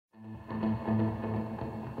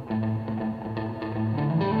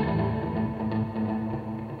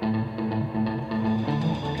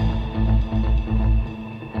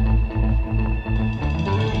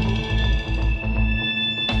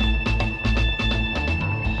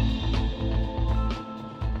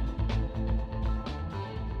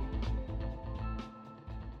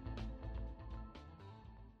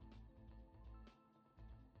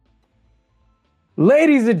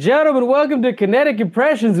Ladies and gentlemen, welcome to Kinetic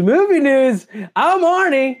Impressions Movie News. I'm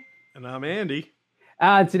Arnie. And I'm Andy.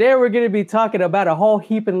 Today we're going to be talking about a whole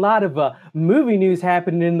heap and lot of movie news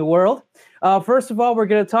happening in the world. First of all, we're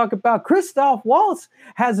going to talk about Christoph Waltz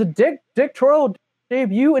has a directorial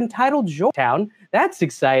debut entitled Georgetown. That's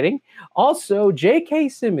exciting. Also, J.K.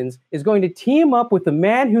 Simmons is going to team up with the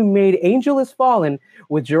man who made Angel Has Fallen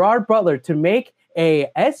with Gerard Butler to make a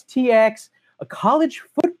STX, a college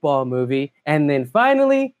football movie. And then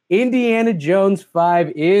finally, Indiana Jones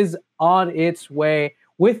 5 is on its way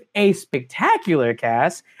with a spectacular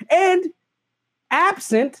cast and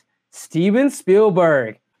absent Steven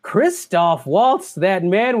Spielberg. Christoph Waltz, that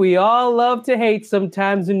man we all love to hate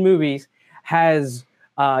sometimes in movies, has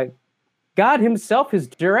got himself his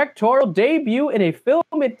directorial debut in a film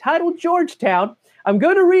entitled Georgetown. I'm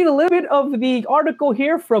going to read a little bit of the article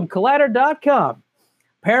here from Collider.com.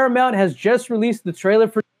 Paramount has just released the trailer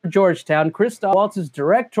for Georgetown, Christoph Waltz's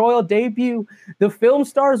directorial debut. The film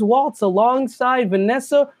stars Waltz alongside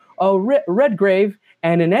Vanessa Redgrave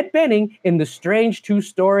and Annette Bening in the strange true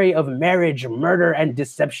story of marriage, murder, and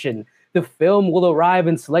deception. The film will arrive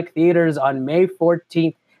in select theaters on May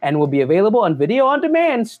 14th and will be available on video on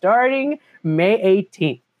demand starting May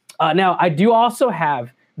 18th. Now, I do also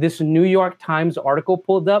have this New York Times article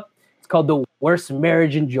pulled up. It's called The Worst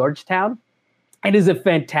Marriage in Georgetown. It is a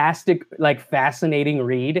fantastic, fascinating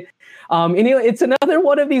read. And it's another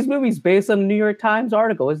one of these movies based on a New York Times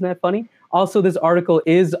article. Isn't that funny? Also, this article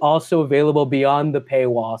is also available beyond the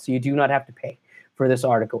paywall, so you do not have to pay for this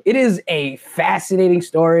article. It is a fascinating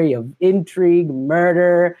story of intrigue,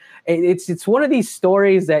 murder. It's one of these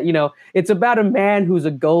stories that, it's about a man who's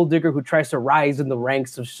a gold digger who tries to rise in the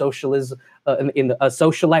ranks of socialism in a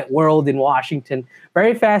socialite world in Washington.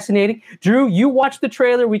 Very fascinating. Drew, you watched the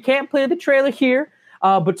trailer. We can't play the trailer here,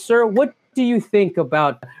 but sir, what do you think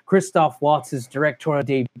about Christoph Waltz's directorial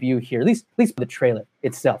debut here? At least the trailer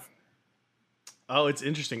itself. Oh, it's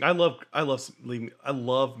interesting. I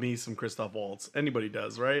love me some Christoph Waltz. Anybody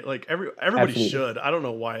does, right? Like everybody Absolutely. should. I don't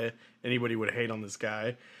know why anybody would hate on this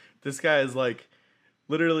guy. This guy is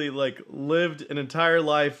literally lived an entire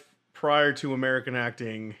life prior to American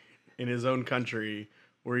acting in his own country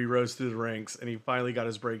where he rose through the ranks and he finally got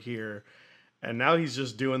his break here. And now he's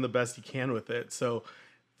just doing the best he can with it. So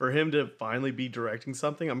for him to finally be directing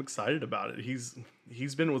something, I'm excited about it.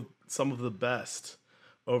 He's been with some of the best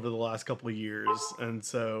over the last couple of years, and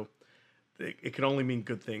so it can only mean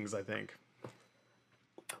good things, I think.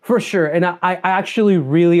 For sure, and I actually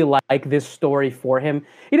really like this story for him.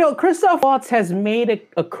 Christoph Waltz has made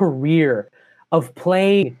a career of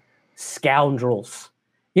playing scoundrels.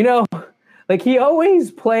 He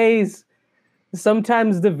always plays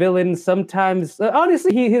sometimes the villain, sometimes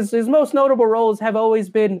honestly, his most notable roles have always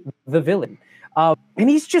been the villain, and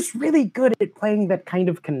he's just really good at playing that kind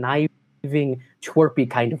of conniving, twerpy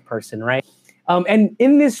kind of person, right? And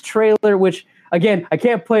in this trailer, which again I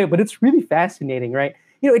can't play it, but it's really fascinating, right?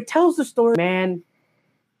 It tells the story of a man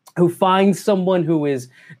who finds someone who is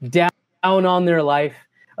down on their life.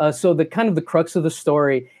 So the crux of the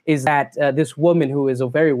story is that this woman, who is a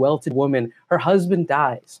very well-to-do woman, her husband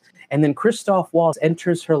dies, and then Christoph Waltz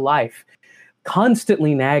enters her life,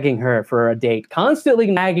 constantly nagging her for a date, constantly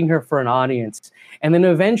nagging her for an audience. And then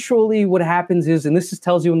eventually what happens is, and this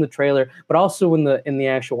tells you in the trailer, but also in the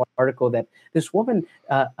actual article, that this woman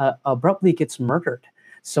abruptly gets murdered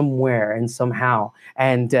somewhere and somehow.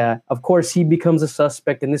 And of course, he becomes a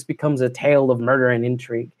suspect, and this becomes a tale of murder and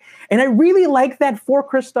intrigue. And I really like that for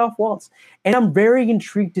Christoph Waltz. And I'm very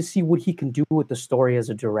intrigued to see what he can do with the story as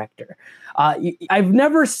a director. I've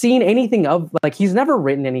never seen anything he's never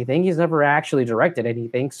written anything. He's never actually directed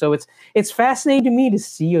anything. So it's fascinating to me to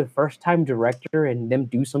see a first-time director and them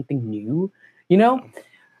do something new,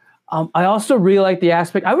 I also really like the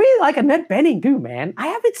aspect. I really like Annette Bening too, man. I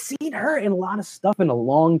haven't seen her in a lot of stuff in a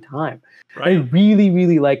long time. Right. I really,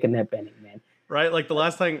 really like Annette Bening, man. Right, the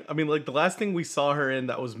last thing we saw her in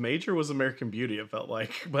that was major was American Beauty, it felt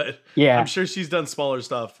like. But yeah, I'm sure she's done smaller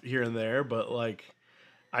stuff here and there, but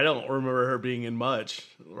I don't remember her being in much,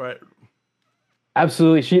 right?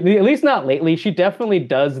 Absolutely. She, at least not lately. She definitely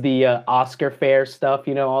does the Oscar fair stuff,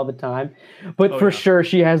 all the time. But for sure,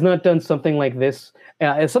 she has not done something like this,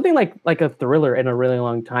 something like a thriller in a really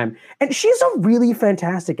long time. And she's a really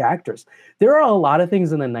fantastic actress. There are a lot of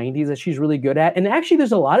things in the 90s that she's really good at. And actually,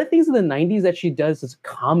 there's a lot of things in the 90s that she does as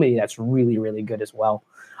comedy that's really, really good as well.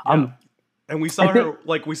 Yeah. And we saw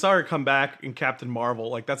her come back in Captain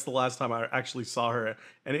Marvel. That's the last time I actually saw her.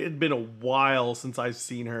 And it had been a while since I've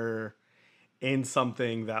seen her in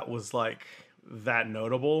something that was that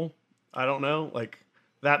notable. I don't know,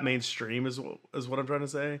 that mainstream is what I'm trying to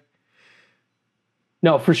say.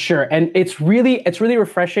 No, for sure. And it's really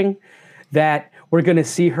refreshing that we're going to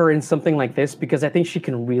see her in something like this because I think she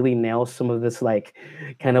can really nail some of this like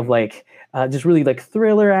kind of like just really like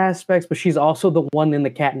thriller aspects, but she's also the one in the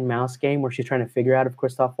cat and mouse game where she's trying to figure out if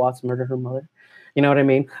Christoph Waltz murdered her mother. You know what I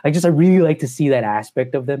mean? I really like to see that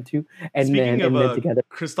aspect of them too, Speaking and of then together.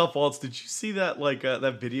 Christoph Waltz, did you see that like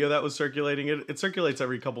that video that was circulating? It circulates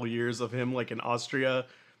every couple of years of him like in Austria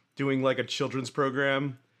doing like a children's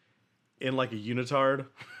program in like a unitard.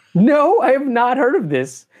 No, I have not heard of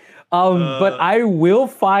this. But Uh, I will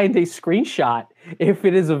find a screenshot if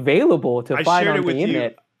it is available to I find shared on it the with you.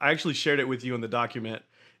 internet. I actually shared it with you in the document.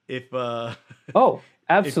 If Oh, if you want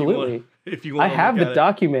absolutely. if you I want to look have the at it,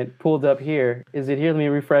 document pulled up here. Is it here? Let me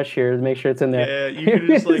refresh here to make sure it's in there. yeah, you Here can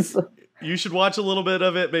just it like is. you should watch a little bit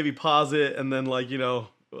of it, maybe pause it, and then like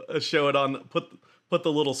show it on put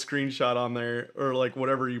the little screenshot on there or like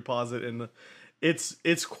whatever you pause it in.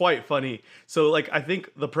 It's quite funny. So like I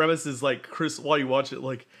think the premise is like Chris while you watch it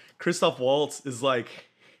like Christoph Waltz is like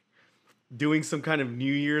doing some kind of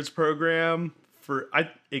New Year's program for I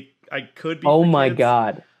could be Oh for my kids.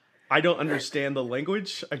 God. I don't understand the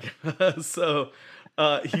language, I guess. So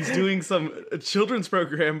he's doing some children's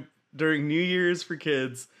program during New Year's for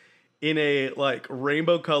kids in a like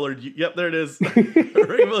rainbow colored. Yep, there it is,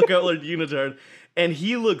 rainbow colored unitard, and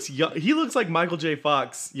he looks young. He looks like Michael J.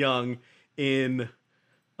 Fox young in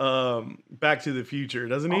Back to the Future,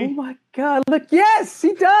 doesn't Oh he? my God. Look, yes,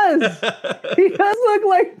 he does. He does look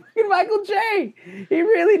like fucking Michael J. He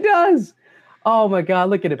really does. Oh my God,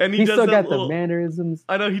 look at him. And he He's does still that got the little- mannerisms.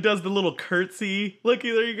 I know he does the little curtsy. Look,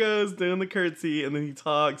 there he goes doing the curtsy, and then he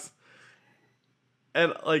talks,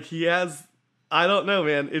 and like he has. I don't know,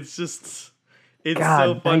 man. It's just. It's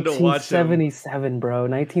so God, fun to watch him. 1977, bro.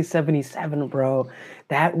 1977, bro.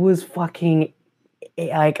 That was fucking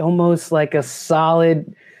like almost like a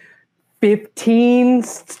solid 15,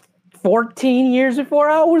 14 years before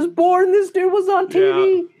I was born. This dude was on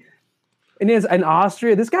TV. And is in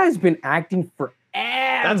Austria. This guy's been acting forever.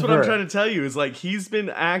 That's what I'm trying to tell you. Is like he's been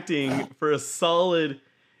acting for a solid,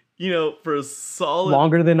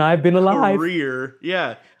 longer than I've been alive. career.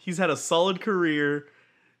 Yeah, he's had a solid career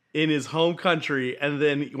in his home country, and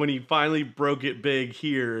then when he finally broke it big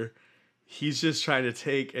here, he's just trying to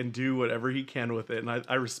take and do whatever he can with it, and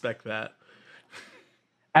I respect that.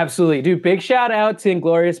 Absolutely, dude. Big shout out to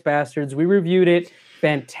Inglorious Bastards. We reviewed it.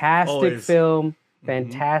 Fantastic Always. film.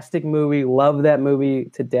 Fantastic movie. Love that movie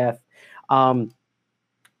to death.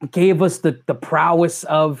 Gave us the prowess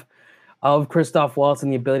of Christoph Waltz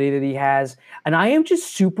and the ability that he has. And I am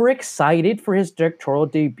just super excited for his directorial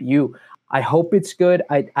debut. I hope it's good.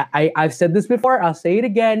 I've said this before. I'll say it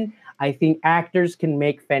again. I think actors can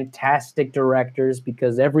make fantastic directors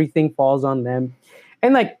because everything falls on them.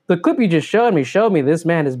 And like the clip you just showed me this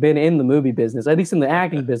man has been in the movie business, at least in the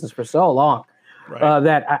acting business, for so long. Right.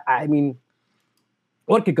 That I mean,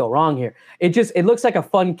 what could go wrong here? It looks like a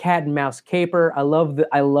fun cat and mouse caper. I love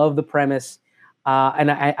the premise, and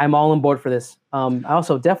I'm all on board for this.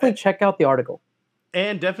 Also, definitely check out the article.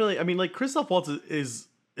 And definitely, I mean, like Christoph Waltz is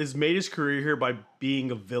made his career here by being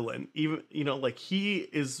a villain. Even like he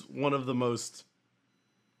is one of the most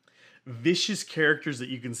vicious characters that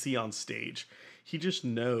you can see on stage. He just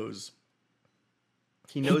knows.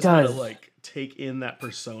 He knows how to like take in that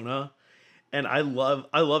persona. And I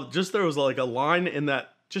love just there was like a line in that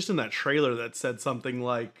trailer that said something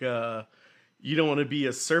like you don't want to be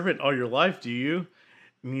a servant all your life, do you?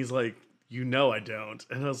 And he's like, I don't.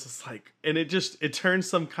 And I was just like, and it turns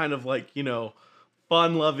some kind of like,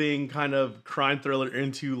 fun loving kind of crime thriller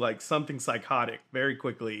into like something psychotic very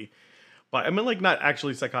quickly. But I mean like not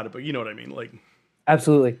actually psychotic, but you know what I mean? Like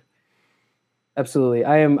Absolutely.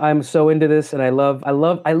 I'm so into this, and I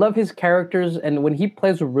love his characters, and when he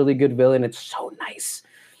plays a really good villain, it's so nice.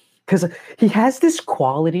 Because he has this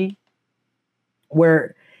quality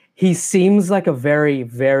where he seems like a very,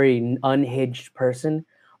 very unhinged person,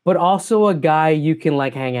 but also a guy you can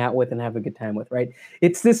like hang out with and have a good time with, right?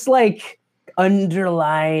 It's this like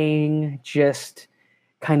underlying just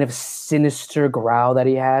kind of sinister growl that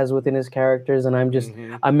he has within his characters, and I'm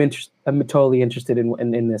totally interested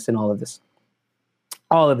in this and all of this.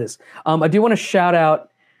 All of this. I do want to shout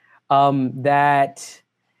out that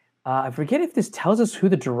I forget if this tells us who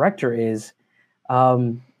the director is,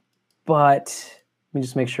 but let me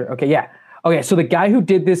just make sure. Okay, yeah. Okay, so the guy who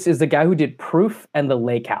did this is the guy who did Proof and The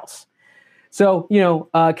Lake House. So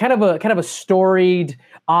kind of a storied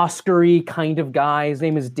Oscar-y kind of guy. His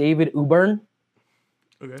name is David Ubern.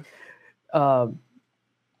 okay.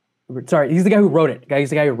 Sorry, he's the guy who wrote it. He's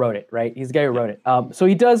the guy who wrote it, right? He's the guy who wrote it. So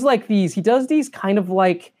he does these kind of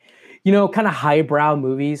like, kind of highbrow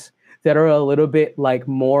movies that are a little bit like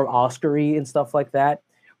more Oscar-y and stuff like that.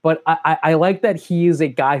 But I like that he is a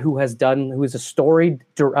guy who is a storied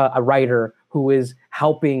a writer who is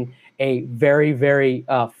helping a very, very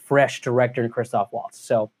fresh director in Christoph Waltz.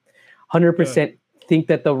 So 100% think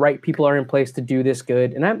that the right people are in place to do this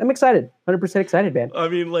good. And I'm excited, 100% excited, man. I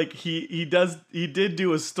mean, like he did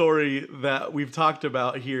do a story that we've talked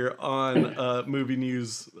about here on Movie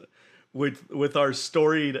News with our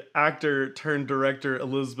storied actor turned director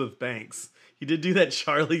Elizabeth Banks. He did do that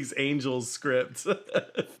Charlie's Angels script.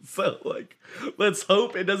 So like, let's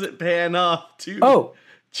hope it doesn't pan off to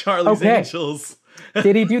Charlie's Angels.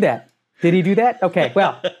 Did he do that? Okay,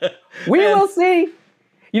 well, we will see.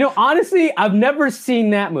 You know, honestly, I've never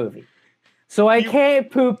seen that movie, so I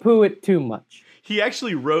can't poo-poo it too much. He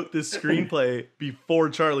actually wrote this screenplay before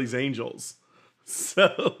Charlie's Angels.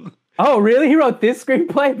 So... Oh, really? He wrote this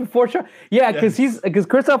screenplay before Yeah, because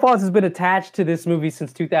Christoph Waltz has been attached to this movie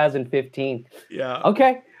since 2015. Yeah.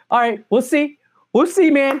 Okay. All right. We'll see. We'll see,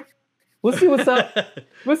 man. We'll see what's up.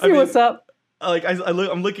 What's up. Like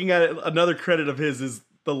I'm looking at it. Another credit of his is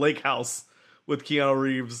The Lake House with Keanu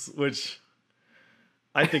Reeves, which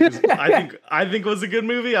I think was a good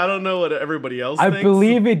movie. I don't know what everybody else thinks. I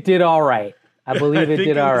believe it did all right. I'm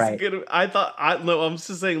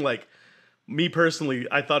just saying, like, me personally,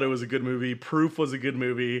 I thought it was a good movie. Proof was a good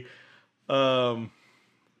movie.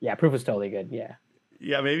 Yeah, Proof was totally good. Yeah.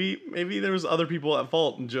 Yeah, maybe there was other people at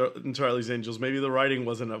fault in Charlie's Angels. Maybe the writing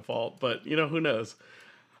wasn't at fault, but who knows?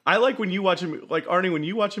 I like when you watch like Arnie, when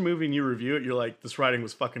you watch a movie and you review it, you're like, this writing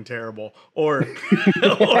was fucking terrible, or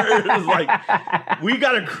it's like, we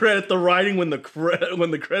gotta credit the writing when the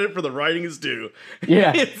credit for the writing is due.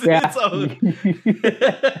 Yeah,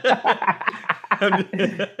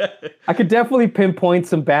 I could definitely pinpoint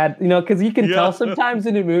some bad, because you can tell sometimes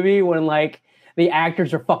in a movie when like the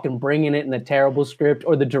actors are fucking bringing it in a terrible script,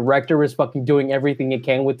 or the director is fucking doing everything it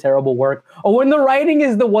can with terrible work, or when the writing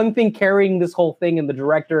is the one thing carrying this whole thing and the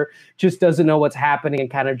director just doesn't know what's happening and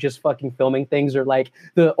kind of just fucking filming things, or like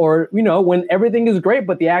when everything is great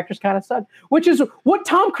but the actors kind of suck, which is what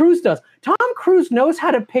Tom Cruise does. Tom Cruise knows how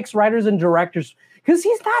to pick writers and directors because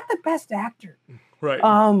he's not the best actor. Right.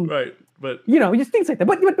 Right. But just things like that.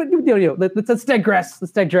 But let's digress.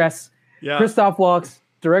 Let's digress. Yeah. Christoph Waltz,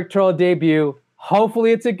 directorial debut.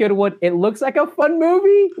 Hopefully it's a good one. It looks like a fun movie.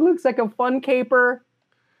 It looks like a fun caper.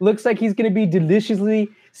 Looks like he's gonna be deliciously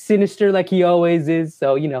sinister like he always is.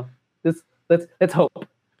 So let's hope.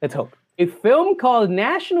 Let's hope. A film called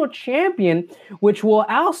National Champion, which will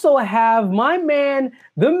also have my man,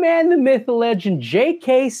 the myth, the legend,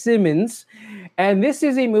 J.K. Simmons. And this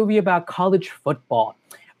is a movie about college football.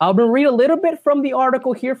 I'm going to read a little bit from the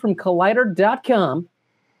article here from Collider.com.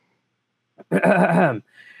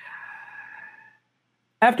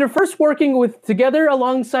 After first working together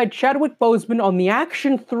alongside Chadwick Boseman on the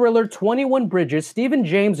action thriller 21 Bridges, Stephen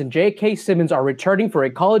James and J.K. Simmons are returning for a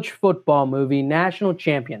college football movie, National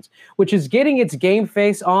Champions, which is getting its game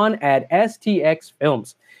face on at STX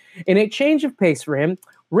Films. In a change of pace for him,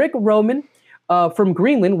 Rick Roman from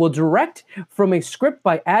Greenland will direct from a script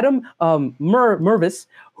by Adam Mervis,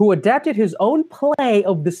 who adapted his own play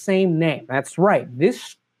of the same name. That's right.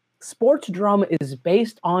 This sports drama is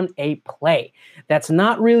based on a play. That's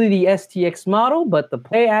not really the STX model, but the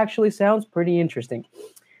play actually sounds pretty interesting.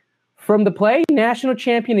 From the play, National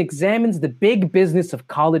Champion examines the big business of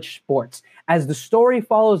college sports as the story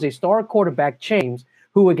follows a star quarterback, James,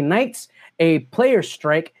 who ignites a player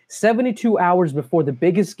strike 72 hours before the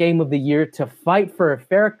biggest game of the year to fight for a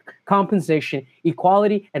fair compensation,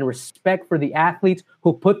 equality, and respect for the athletes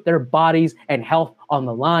who put their bodies and health on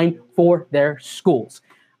the line for their schools.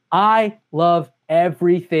 I love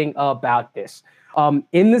everything about this.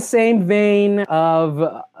 In the same vein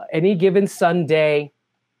of Any Given Sunday,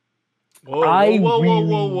 Whoa.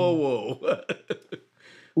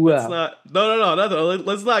 Let's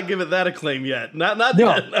not give it that acclaim yet. Not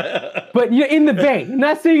that. But you're in the vein. I'm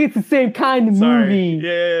not saying it's the same kind of movie.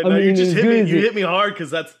 Yeah. No, you hit me hard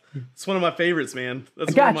because it's one of my favorites, man.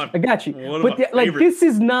 I got you. But this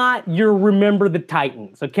is not your Remember the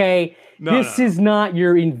Titans, okay? This is not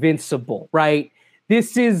your Invincible, right?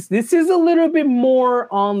 This is a little bit more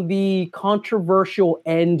on the controversial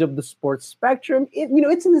end of the sports spectrum.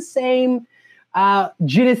 It's in the same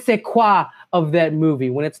je ne sais quoi of that movie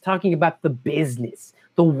when it's talking about the business,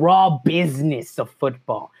 the raw business of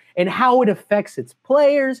football, and how it affects its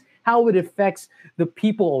players, how it affects the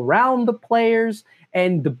people around the players,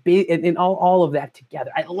 and and all of that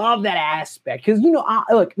together. I love that aspect because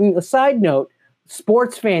look. A side note,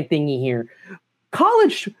 sports fan thingy here,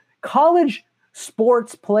 college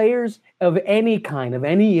sports players of any kind, of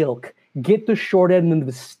any ilk, get the short end of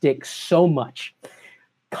the stick so much.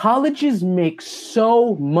 Colleges make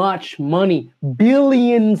so much money,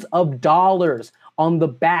 billions of dollars on the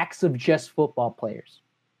backs of just football players.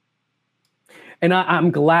 And I'm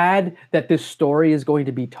glad that this story is going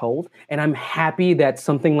to be told, and I'm happy that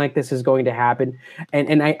something like this is going to happen.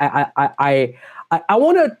 And I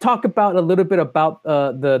want to talk about a little bit about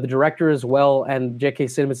the director as well and J.K.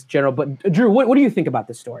 Simmons in general. But Drew, what do you think about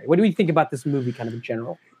this story? What do you think about this movie, kind of in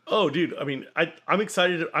general? Oh, dude! I mean, I'm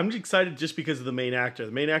excited. I'm excited just because of the main actor.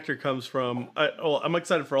 The main actor comes from. I'm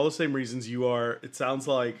excited for all the same reasons you are. It sounds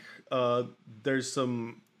like there's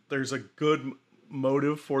a good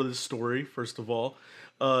motive for this story. First of all,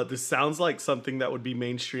 this sounds like something that would be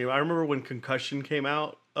mainstream. I remember when Concussion came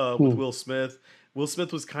out with Will Smith. Will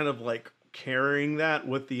Smith was kind of like carrying that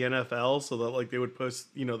with the NFL, so that like they would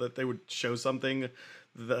post, that they would show something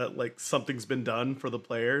that like something's been done for the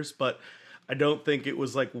players, but I don't think it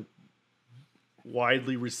was like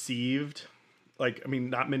widely received. Like, I mean,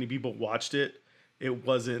 not many people watched it. It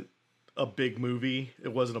wasn't a big movie.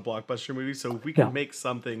 It wasn't a blockbuster movie. So if we can make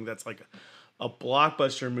something that's like a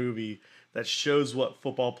blockbuster movie that shows what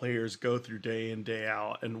football players go through day in, day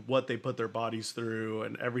out and what they put their bodies through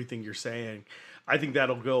and everything you're saying, I think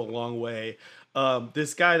that'll go a long way.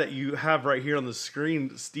 This guy that you have right here on the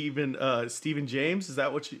screen, Stephen James, is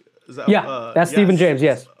that what you... That's Stephen James,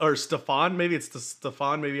 yes. Or Stefan, maybe it's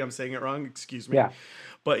Stefan, maybe I'm saying it wrong, excuse me. Yeah.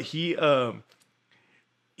 But he's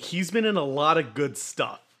been in a lot of good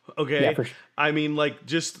stuff, okay? Yeah, for sure. I mean, like,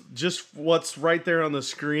 just what's right there on the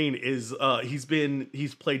screen is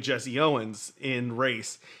he's played Jesse Owens in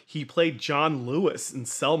Race. He played John Lewis in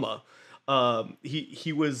Selma.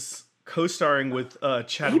 He was co-starring with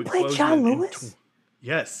Chadwick Boseman. He played John Lewis?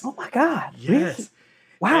 Yes. Oh, my God. Yes. Really?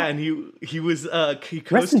 Wow. Yeah, and he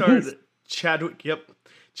co-starred Chadwick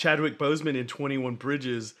Boseman in 21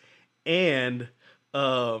 Bridges, and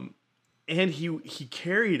he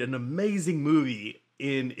carried an amazing movie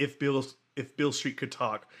in If Beale Street Could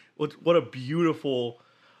Talk. What a beautiful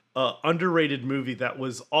underrated movie that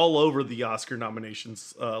was all over the Oscar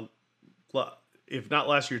nominations. If not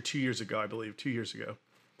last year, 2 years ago, I believe 2 years ago.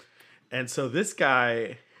 And so this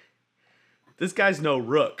guy's no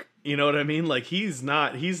rook. You know what I mean? Like he's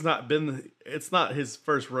not been, it's not his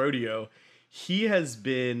first rodeo. He has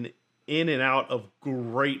been in and out of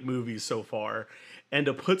great movies so far. And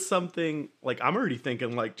to put something like, I'm already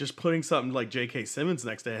thinking like just putting something like J.K. Simmons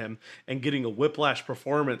next to him and getting a whiplash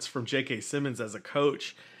performance from J.K. Simmons as a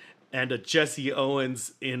coach and a Jesse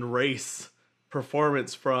Owens in Race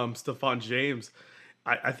performance from Stephan James.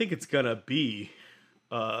 I think it's going to be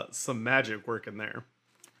some magic working there.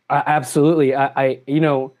 Absolutely.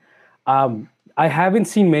 I haven't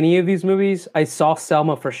seen many of these movies. I saw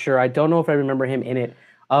Selma for sure. I don't know if I remember him in it.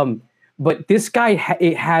 But this guy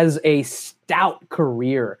has a stout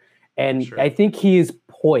career, and sure. I think he is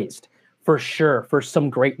poised for sure for some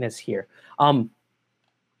greatness here. And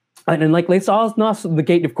like let's also the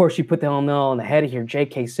gate. Of course, you put the nail on the head here.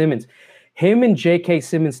 J.K. Simmons, him and J.K.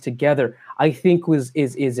 Simmons together, I think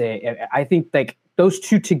I think like those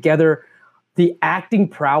two together, the acting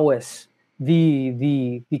prowess.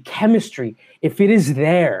 The chemistry, if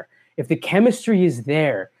the chemistry is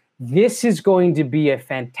there, this is going to be a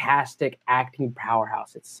fantastic acting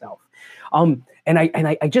powerhouse itself. And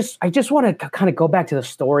I just want to kind of go back to the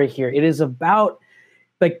story here. It is about,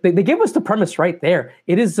 like, they give us the premise right there.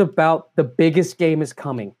 It is about the biggest game is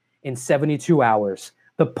coming in 72 hours.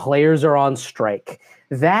 The players are on strike.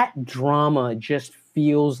 That drama just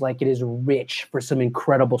feels like it is rich for some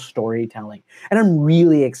incredible storytelling. And I'm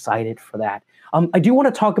really excited for that. I do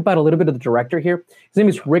want to talk about a little bit of the director here. His name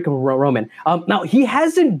is Rick Roman. Now, he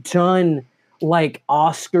hasn't done like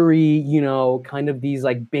Oscar-y, kind of these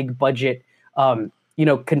like big budget,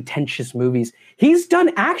 contentious movies. He's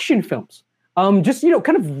done action films, just,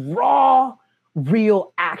 kind of raw,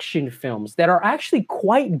 real action films that are actually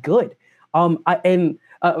quite good.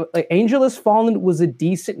 Angel Has Fallen was a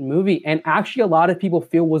decent movie, and actually a lot of people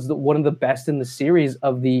feel was one of the best in the series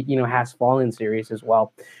of the Has Fallen series as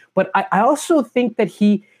well. But I also think that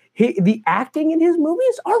the acting in his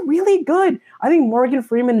movies are really good. I think Morgan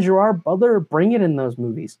Freeman and Gerard Butler bring it in those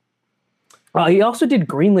movies. He also did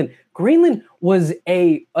Greenland. Greenland was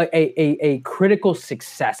a critical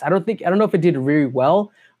success. I don't know if it did very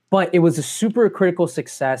well, but it was a super critical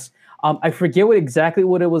success. I forget exactly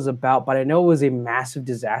what it was about, but I know it was a massive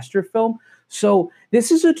disaster film. So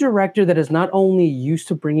this is a director that is not only used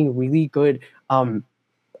to bringing really good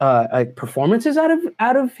performances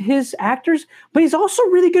out of his actors, but he's also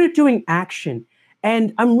really good at doing action.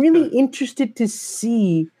 And I'm really interested to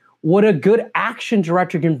see what a good action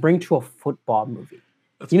director can bring to a football movie.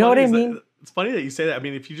 It's You know what funny I is mean? that it's funny that you say that. I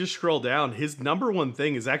mean, if you just scroll down, his number one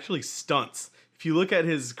thing is actually stunts. If you look at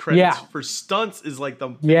his credits Yeah. for stunts, is like the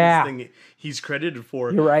biggest Yeah. thing he's credited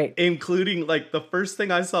for, You're right. including like the first thing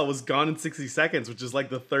I saw was Gone in 60 Seconds, which is like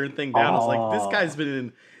the third thing down. I was like, this guy's Oh. been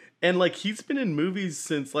in, and like he's been in movies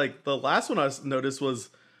since like the last one noticed was,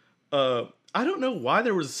 I don't know why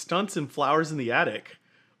there was stunts in Flowers in the Attic,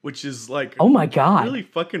 which is like Oh my God. really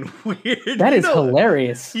fucking weird. That is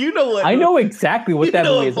hilarious. You know what? I know exactly what that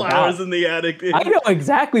movie is Flowers about. in the Attic is. I know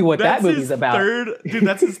exactly what that movie's his about. Dude,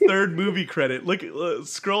 that's his third movie credit. Look,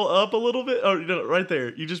 scroll up a little bit. Oh, right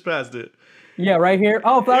there. You just passed it. Yeah, right here.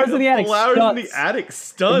 Oh, Flowers in the Attic. Flowers in the Attic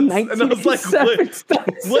stunts. And I was like,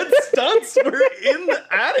 what stunts were in the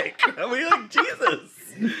attic? I mean, like,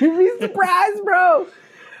 Jesus. You'd be surprised, bro.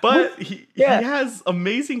 But he has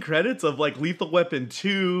amazing credits of like Lethal Weapon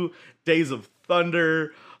 2, Days of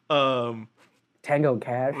Thunder, Tango and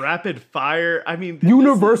Cash, Rapid Fire. I mean,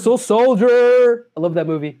 Universal Soldier. I love that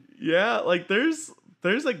movie. Yeah, like there's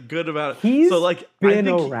a good amount. He's so like been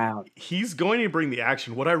I think around. He's going to bring the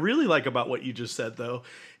action. What I really like about what you just said though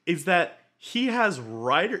is that he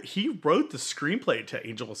wrote the screenplay to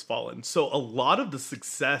Angel Has Fallen. So a lot of the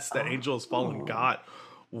success that Angel Has Fallen got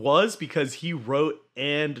was because he wrote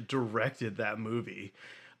and directed that movie.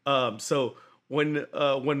 So when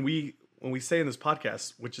we say in this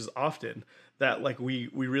podcast, which is often, that like we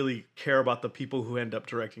really care about the people who end up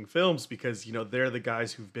directing films because, you know, they're the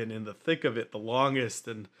guys who've been in the thick of it the longest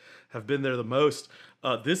and have been there the most.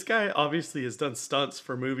 This guy obviously has done stunts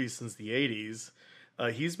for movies since the 80s.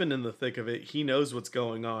 He's been in the thick of it. He knows what's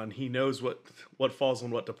going on. He knows what falls on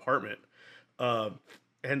what department.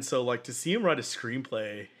 And so like to see him write a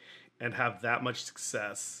screenplay and have that much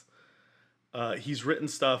success, he's written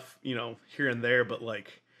stuff, you know, here and there, but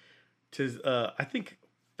like I think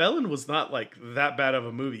Felon was not like that bad of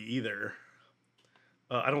a movie either.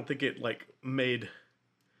 I don't think it like made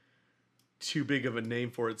too big of a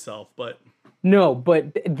name for itself, but no,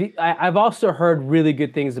 but I've also heard really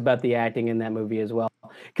good things about the acting in that movie as well.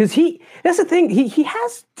 Because that's the thing, he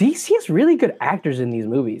has really good actors in these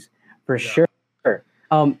movies for sure.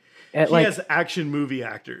 He has action movie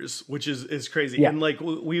actors, which is crazy. Yeah. And like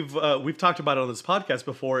we've talked about it on this podcast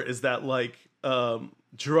before, is that like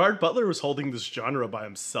Gerard Butler was holding this genre by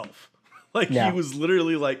himself. Like he was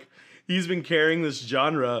literally like, he's been carrying this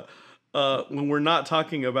genre when we're not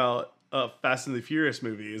talking about Fast and the Furious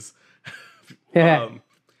movies.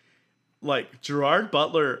 Like Gerard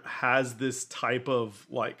Butler has this type of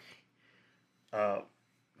like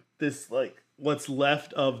this like what's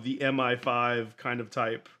left of the MI5 kind of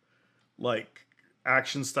type like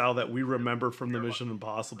action style that we remember from the Mission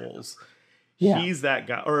Impossibles. He's that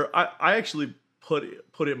guy. Or I actually put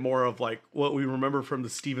it more of like what we remember from the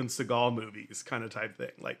Steven Seagal movies kind of type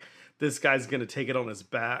thing. Like this guy's gonna take it on his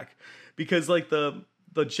back, because like the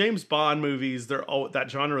James Bond movies, that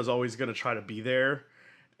genre is always gonna try to be there.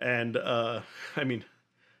 And I mean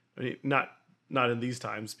not in these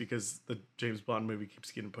times, because the James Bond movie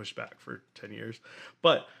keeps getting pushed back for 10 years.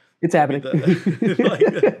 But it's happening.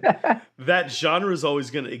 That genre is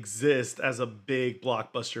always going to exist as a big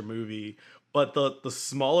blockbuster movie. But the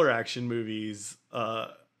smaller action movies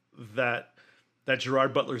that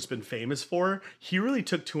Gerard Butler's been famous for, he really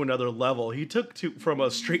took to another level. He took from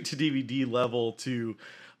a straight to DVD level to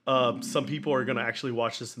some people are going to actually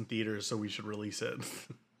watch this in theaters, so we should release it.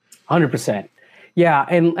 100%. Yeah,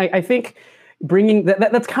 and I think bringing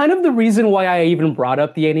that's kind of the reason why I even brought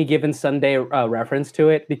up the Any Given Sunday reference to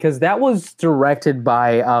it, because that was directed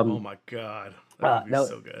by oh my god, that movie's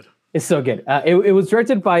so good. It's so good. It was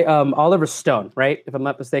directed by Oliver Stone, right? If I'm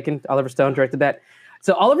not mistaken, Oliver Stone directed that.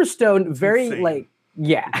 So Oliver Stone, very like,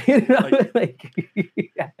 yeah, it's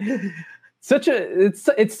such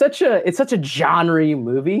a genre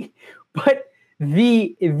movie, but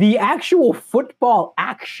the actual football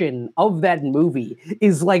action of that movie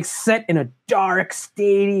is like set in a dark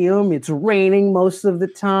stadium. It's raining most of the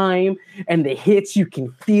time, and the hits, you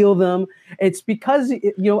can feel them. It's because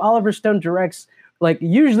Oliver Stone directs like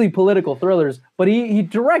usually political thrillers, but he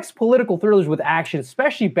directs political thrillers with action,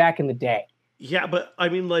 especially back in the day. Yeah, but I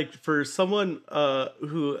mean, like for someone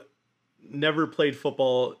who never played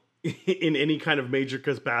football in any kind of major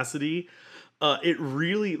capacity, it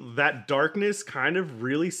really, that darkness kind of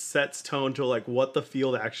really sets tone to like what the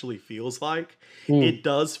field actually feels like. It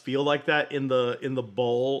does feel like that in the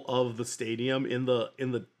bowl of the stadium, in the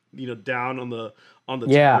down on the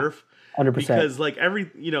turf. 100%. Because like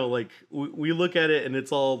like we look at it and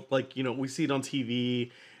it's all like, we see it on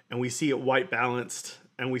TV and we see it white balanced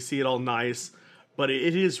and we see it all nice, but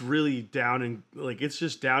it is really down and like, it's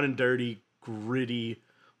just down and dirty, gritty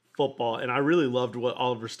football, and I really loved what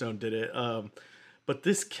Oliver Stone did it. But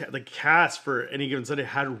the cast for Any Given Sunday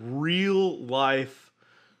had real life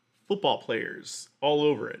football players all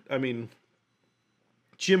over it. I mean,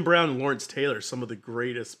 Jim Brown and Lawrence Taylor, some of the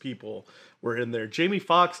greatest people, were in there. Jamie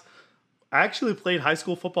Foxx actually played high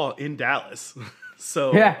school football in Dallas.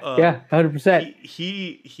 So yeah, 100%.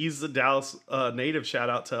 He's a Dallas native. Shout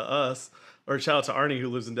out to us, or shout out to Arnie, who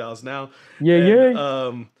lives in Dallas now.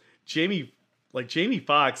 Yeah. Jamie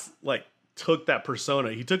Foxx took that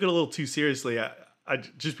persona. He took it a little too seriously. I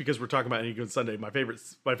just because we're talking about Any Given Sunday, my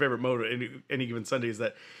favorite mode of Any Given Sunday is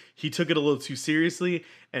that he took it a little too seriously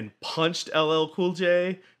and punched LL Cool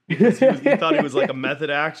J because he thought he was like a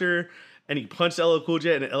method actor, and he punched LL Cool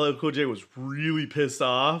J, and LL Cool J was really pissed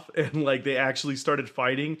off, and like they actually started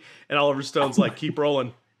fighting, and Oliver Stone's like, keep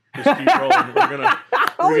rolling. Just keep rolling. We're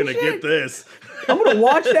gonna get this. I'm gonna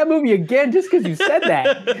watch that movie again just because you said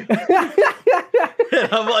that.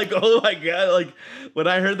 And I'm like, oh my god! Like when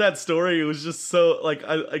I heard that story, it was just so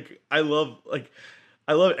I love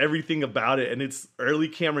everything about it, and it's early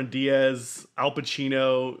Cameron Diaz, Al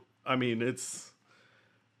Pacino. I mean, it's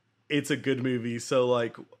a good movie. So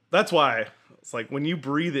like that's why it's like when you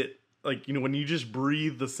breathe it, like when you just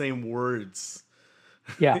breathe the same words,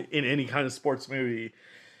 in any kind of sports movie.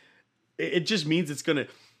 It just means it's going to...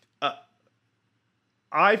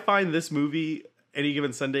 I find this movie, Any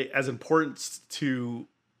Given Sunday, as important to...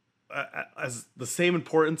 as the same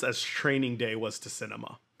importance as Training Day was to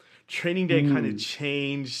cinema. Training Day kind of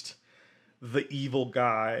changed the evil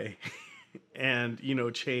guy and,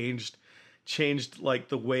 changed like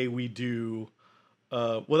the way we do...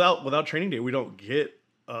 without Training Day, we don't get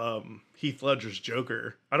Heath Ledger's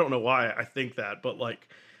Joker. I don't know why I think that, but like...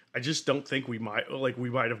 I just don't think we might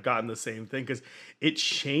have gotten the same thing because it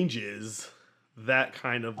changes that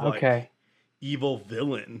kind of evil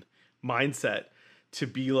villain mindset to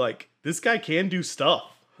be like, this guy can do stuff.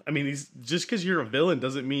 I mean, he's just because you're a villain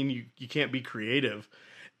doesn't mean you can't be creative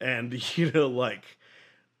and have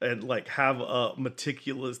a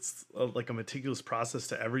meticulous process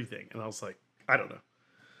to everything. And I was like, I don't know.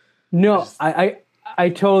 No, I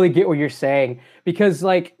totally get what you're saying because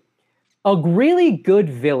like, a really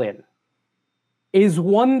good villain is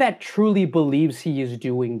one that truly believes he is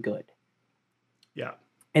doing good. Yeah.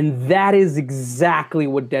 And that is exactly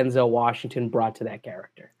what Denzel Washington brought to that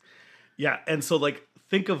character. Yeah. And so like,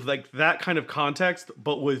 think of like that kind of context,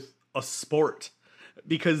 but with a sport,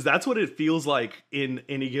 because that's what it feels like in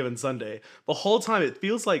Any Given Sunday. The whole time it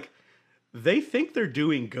feels like they think they're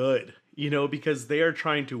doing good, because they are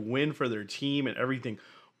trying to win for their team and everything,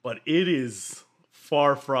 but it is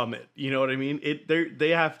far from it. You know what I mean?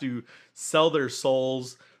 They have to sell their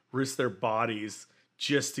souls, risk their bodies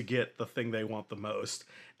just to get the thing they want the most.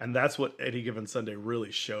 And that's what Any Given Sunday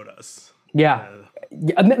really showed us. Yeah.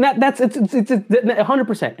 And that's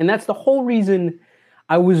 100%. And that's the whole reason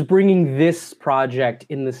I was bringing this project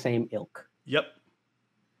in the same ilk. Yep.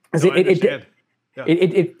 I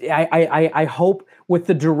hope with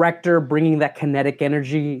the director bringing that kinetic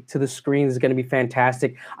energy to the screen is going to be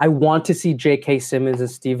fantastic. I want to see J.K. Simmons and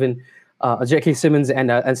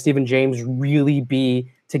Stephen James really be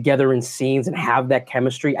together in scenes and have that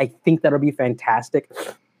chemistry. I think that'll be fantastic.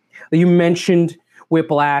 You mentioned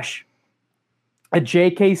Whiplash, a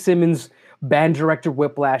J.K. Simmons band director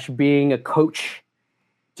Whiplash being a coach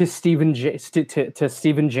to Stephen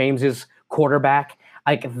James's quarterback,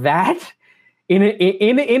 like that.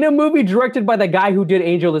 In a movie directed by the guy who did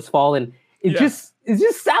Angel Has Fallen, it just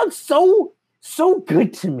sounds so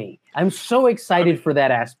good to me. I'm so excited for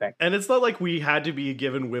that aspect. And it's not like we had to be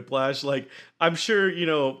given Whiplash. Like I'm sure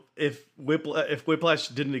if Whiplash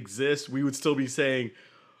didn't exist, we would still be saying,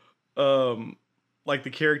 like the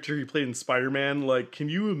character he played in Spider-Man. Like, can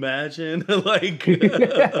you imagine? Like,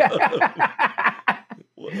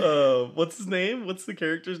 what's his name? What's the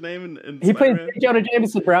character's name in He Spider-Man? played Jonah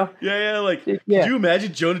Jameson, bro. Yeah. Like, could you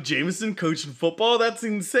imagine Jonah Jameson coaching football? That's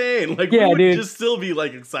insane. Like, we would dude. just still be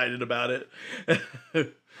like excited about it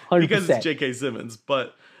 100%. because it's J.K. Simmons.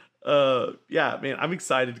 But yeah, man, I'm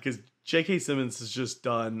excited because J.K. Simmons has just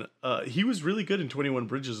done. He was really good in 21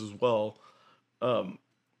 Bridges as well.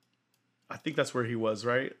 I think that's where he was,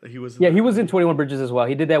 right? He was. He was in 21 Bridges as well.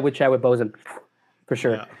 He did that with Chadwick Boseman, for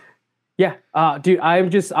sure. Yeah, dude,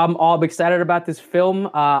 I'm all excited about this film.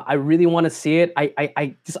 I really want to see it.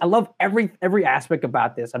 I love every aspect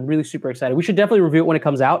about this. I'm really super excited. We should definitely review it when it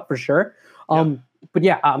comes out for sure. But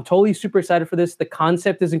yeah, I'm totally super excited for this. The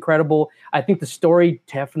concept is incredible. I think the story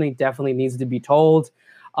definitely needs to be told.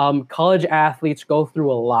 College athletes go through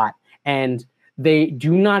a lot, and they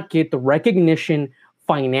do not get the recognition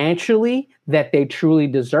financially that they truly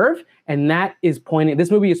deserve. And that is pointing,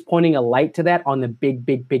 this movie is pointing a light to that on the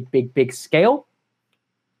big scale.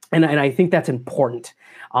 And I think that's important.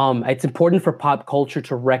 It's important for pop culture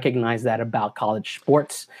to recognize that about college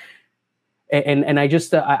sports. And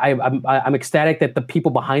I'm ecstatic that the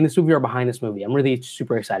people behind this movie are behind this movie. I'm really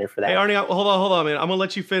super excited for that. Hey, Arnie, hold on, man. I'm gonna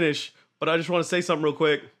let you finish, but I just want to say something real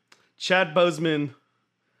quick. Chad Boseman,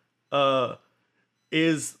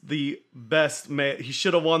 is the best male. He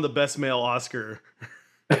should have won the best male Oscar.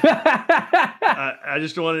 I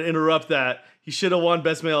just wanted to interrupt that. He should have won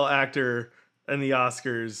best male actor in the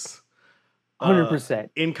Oscars. 100%.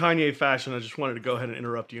 In Kanye fashion, I just wanted to go ahead and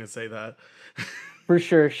interrupt you and say that. For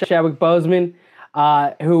sure. Chadwick Boseman,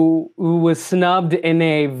 who was snubbed in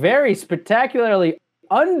a very spectacularly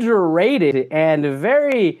underrated and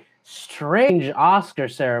very strange Oscar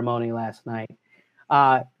ceremony last night.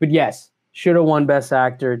 But yes, should have won Best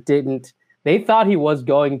Actor, didn't. They thought he was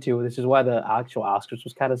going to. This is why the actual Oscars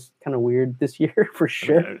was kind of weird this year, for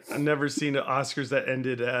sure. I mean, I've never seen an Oscars that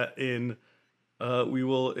ended in we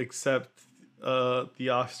will accept the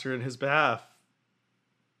Oscar in his behalf.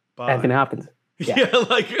 By Anthony Hopkins. Yeah,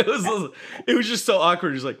 like it was just so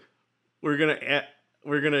awkward. He's like, we're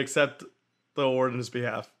gonna accept the award on his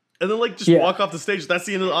behalf, and then like just walk off the stage. That's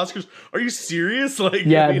the end of the Oscars. Are you serious? Like,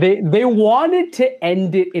 yeah, I mean, they wanted to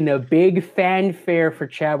end it in a big fanfare for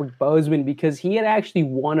Chadwick Boseman because he had actually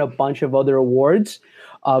won a bunch of other awards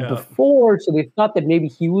before, so they thought that maybe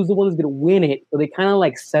he was the one who's gonna win it. So they kind of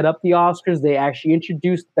like set up the Oscars. They actually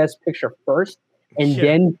introduced Best Picture first, and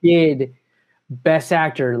then did Best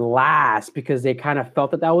Actor last because they kind of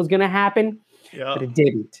felt that was going to happen, but it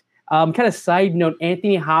didn't. Kind of side note,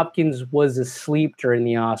 Anthony Hopkins was asleep during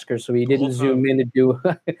the Oscars, so he didn't zoom in to do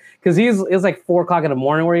because it was like 4:00 in the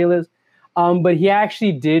morning where he lives. But he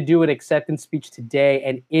actually did do an acceptance speech today,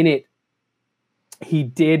 and in it, he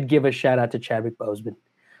did give a shout out to Chadwick Boseman,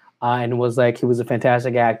 and was like he was a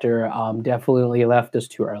fantastic actor. Definitely left us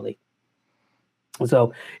too early.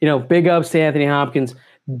 So big ups to Anthony Hopkins.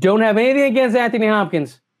 Don't have anything against Anthony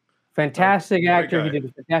Hopkins. Fantastic actor. He did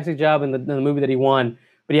a fantastic job in the movie that he won.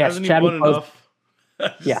 But yes, Chadwick Boseman.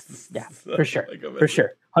 Yeah, for sure.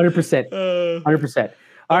 100%. 100%.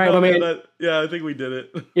 All right, my man. Yeah, I think we did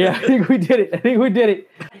it. Yeah, I think we did it.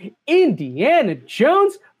 Indiana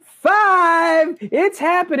Jones 5. It's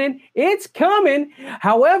happening. It's coming.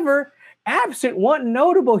 However, absent one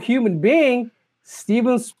notable human being,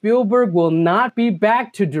 Steven Spielberg will not be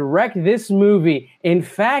back to direct this movie. In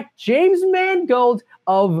fact, James Mangold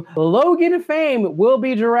of Logan fame will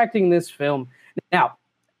be directing this film. Now,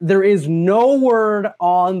 there is no word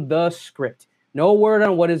on the script, no word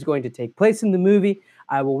on what is going to take place in the movie.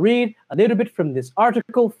 I will read a little bit from this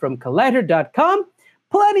article from Collider.com.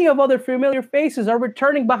 Plenty of other familiar faces are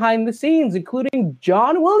returning behind the scenes, including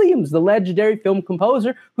John Williams, the legendary film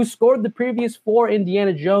composer who scored the previous 4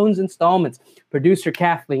 Indiana Jones installments. Producer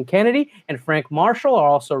Kathleen Kennedy and Frank Marshall are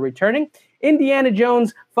also returning. Indiana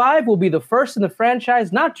Jones 5 will be the first in the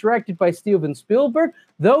franchise not directed by Steven Spielberg,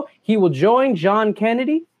 though he will join John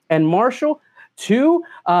Kennedy and Marshall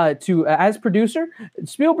as producer.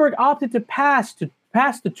 Spielberg opted to pass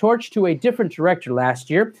the torch to a different director last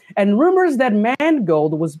year, and rumors that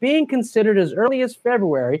Mangold was being considered as early as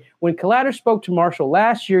February. When Collider spoke to Marshall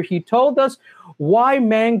last year, he told us why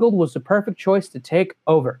Mangold was the perfect choice to take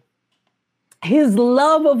over. His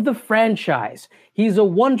love of the franchise. He's a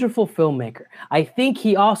wonderful filmmaker. I think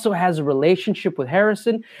he also has a relationship with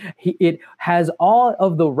Harrison. It has all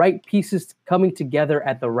of the right pieces coming together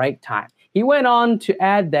at the right time. He went on to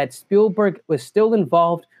add that Spielberg was still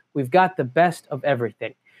involved. We've got the best of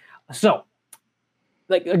everything. So,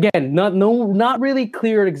 like again, not really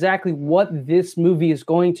clear exactly what this movie is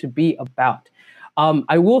going to be about.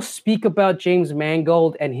 I will speak about James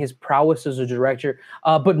Mangold and his prowess as a director.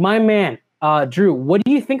 But my man, Drew, what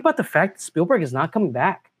do you think about the fact that Spielberg is not coming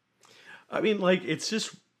back? I mean, like it's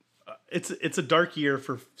just it's a dark year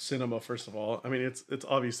for cinema. First of all, I mean it's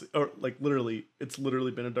obviously or like literally it's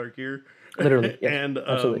literally been a dark year. Literally, yes, and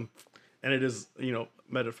absolutely. And it is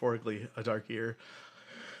metaphorically a dark year.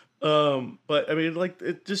 But I mean, like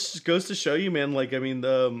it just goes to show you, man. Like I mean,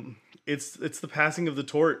 it's the passing of the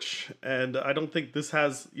torch, and I don't think this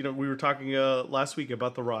has. We were talking last week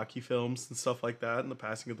about the Rocky films and stuff like that, and the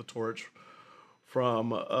passing of the torch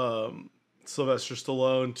from Sylvester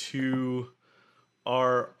Stallone to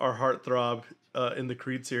our heartthrob in the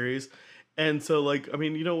Creed series, and so like I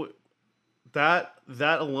mean, that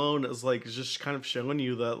alone is like just kind of showing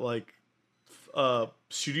you that like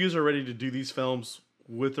studios are ready to do these films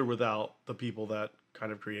with or without the people that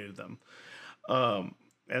kind of created them. And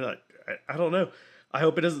I don't know. I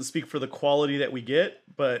hope it doesn't speak for the quality that we get,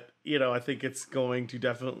 but I think it's going to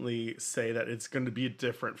definitely say that it's going to be a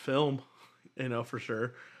different film, for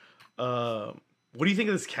sure. What do you think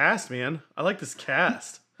of this cast, man? I like this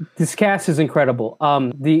cast. This cast is incredible.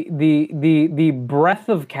 The breadth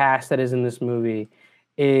of cast that is in this movie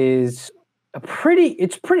is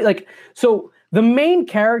it's pretty like, so the main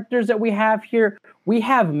characters that we have here, we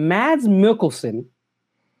have Mads Mikkelsen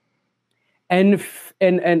and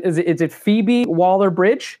is it Phoebe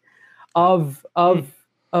Waller-Bridge of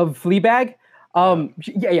Fleabag?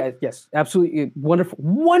 Yes, absolutely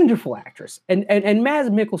wonderful actress, and Mads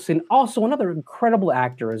Mikkelsen, also another incredible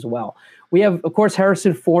actor as well. We have, of course,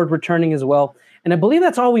 Harrison Ford returning as well, and I believe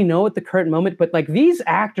that's all we know at the current moment. But like, these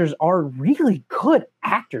actors are really good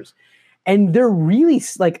actors, and they're really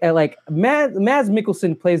like Mads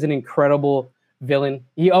Mikkelsen plays an incredible villain.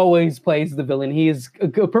 He always plays the villain. He is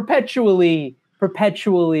perpetually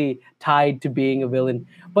tied to being a villain,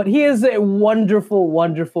 but he is a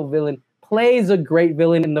wonderful villain. Plays a great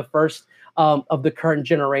villain in the first of the current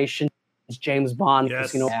generation, James Bond. Yes.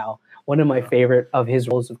 Casino Royale, one of my favorite of his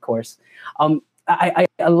roles, of course. I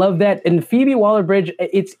love that. And Phoebe Waller-Bridge,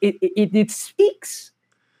 it speaks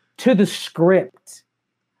to the script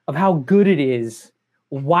of how good it is,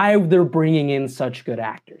 why they're bringing in such good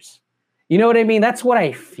actors. You know what I mean? That's what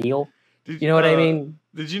I feel. You know what I mean?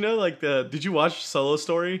 Did you know, did you watch Solo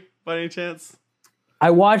Story by any chance? I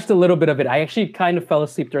watched a little bit of it. I actually kind of fell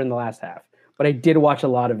asleep during the last half, but I did watch a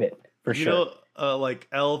lot of it for sure. You know, like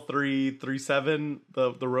L337,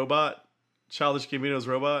 the robot, Childish Gambino's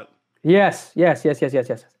robot. Yes.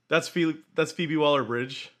 That's Phoebe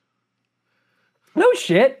Waller-Bridge. No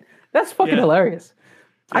shit. That's fucking hilarious.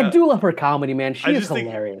 Yeah. I do love her comedy, man. She is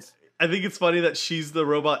hilarious. I think it's funny that she's the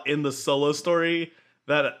robot in the Solo Story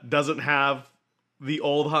that doesn't have the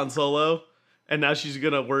old Han Solo, and now she's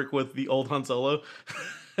gonna work with the old Han Solo.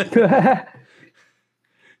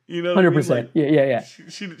 You know, 100%. I mean? Yeah.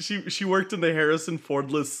 She worked in the Harrison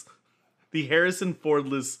Fordless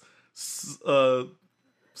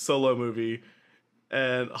Solo movie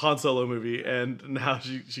and Han Solo movie, and now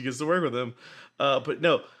she gets to work with him. But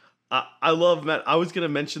no, I love Matt. I was gonna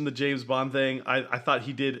mention the James Bond thing. I thought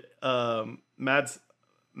he did.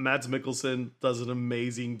 Mads Mikkelsen does an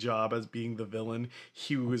amazing job as being the villain.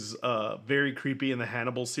 He was very creepy in the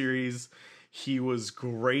Hannibal series. He was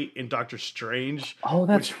great in Doctor Strange. Oh,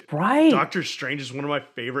 that's right. Doctor Strange is one of my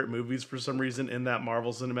favorite movies for some reason in that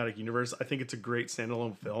Marvel Cinematic Universe. I think it's a great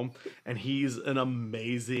standalone film, and he's an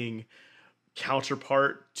amazing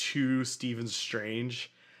counterpart to Stephen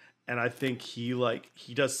Strange. And I think he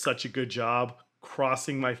does such a good job.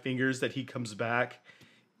 Crossing my fingers that he comes back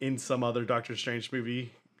in some other Doctor Strange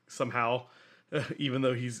movie somehow, even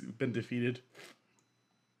though he's been defeated.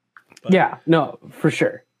 But, yeah, no, for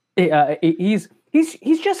sure. He's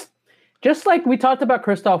just like we talked about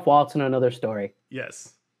Christoph Waltz in Another Story.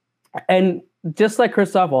 Yes. And just like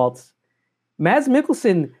Christoph Waltz, Mads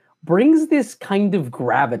Mikkelsen brings this kind of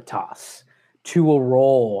gravitas to a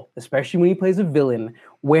role, especially when he plays a villain,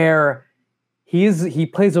 where he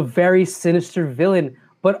plays a very sinister villain,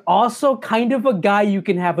 but also kind of a guy you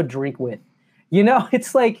can have a drink with. You know,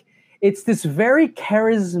 it's this very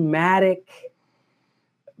charismatic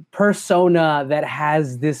persona that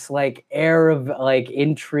has this like air of like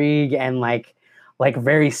intrigue and like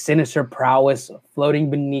very sinister prowess floating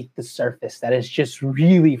beneath the surface that is just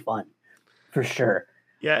really fun, for sure.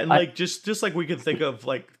 Yeah, and just like we could think of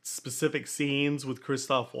like specific scenes with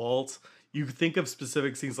Christoph Waltz, you think of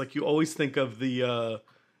specific scenes, like you always think of the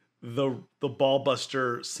ball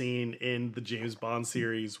buster scene in the James Bond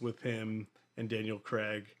series with him and Daniel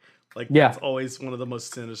Craig. Like, that's always one of the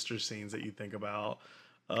most sinister scenes that you think about.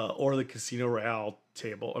 Or the Casino Royale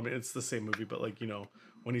table. I mean, it's the same movie, but like, you know,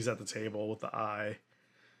 when he's at the table with the eye.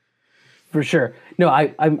 For sure. No,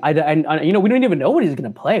 I you know, we don't even know what he's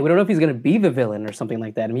going to play. We don't know if he's going to be the villain or something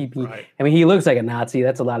like that. I mean, he looks like a Nazi.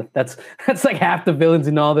 That's that's like half the villains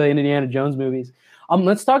in all the Indiana Jones movies.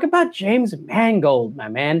 Let's talk about James Mangold, my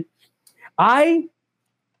man. I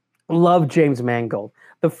love James Mangold.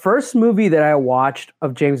 The first movie that I watched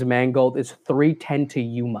of James Mangold is 3:10 to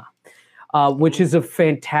Yuma, which is a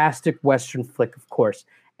fantastic Western flick, of course.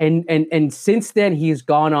 And since then, he's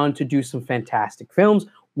gone on to do some fantastic films.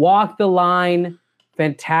 Walk the Line,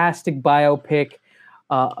 fantastic biopic,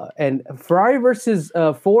 and Ferrari versus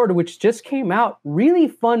Ford, which just came out, really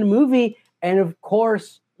fun movie, and of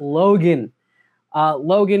course Logan.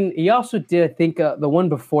 Logan. He also did, I think, the one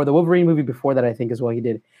before, the Wolverine movie before that, I think, as well. He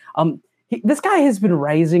did. This guy has been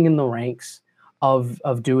rising in the ranks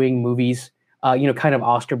of doing movies. kind of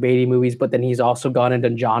Oscar baity movies, but then he's also gone and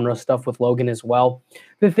done genre stuff with Logan as well.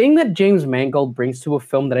 The thing that James Mangold brings to a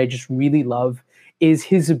film that I just really love is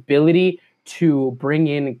his ability to bring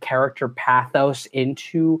in character pathos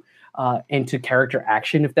into character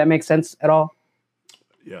action, if that makes sense at all.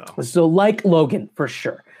 Yeah. So like Logan, for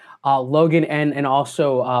sure. Logan and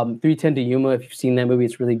also 310 to Yuma, if you've seen that movie,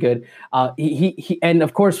 it's really good. He and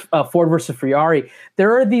of course Ford versus Ferrari.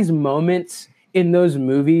 There are these moments in those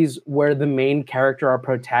movies where the main character, our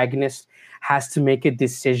protagonist, has to make a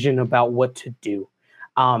decision about what to do.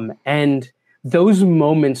 And those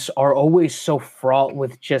moments are always so fraught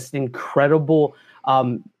with just incredible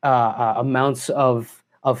amounts of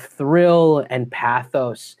thrill and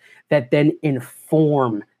pathos that then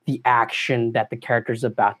inform the action that the character is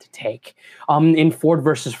about to take. In Ford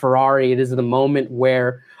versus Ferrari, it is the moment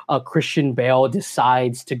where Christian Bale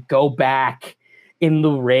decides to go back in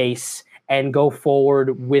the race and go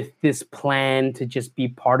forward with this plan to just be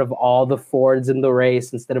part of all the Fords in the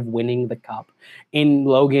race instead of winning the cup. In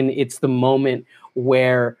Logan, it's the moment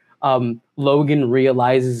where Logan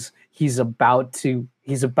realizes he's about to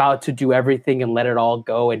do everything and let it all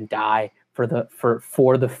go and die for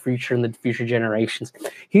the future and the future generations.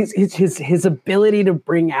 His ability to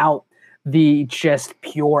bring out the just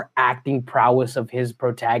pure acting prowess of his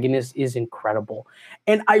protagonist is incredible.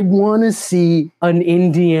 And I want to see an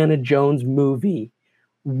Indiana Jones movie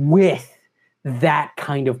with that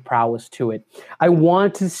kind of prowess to it. I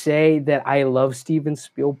want to say that I love Steven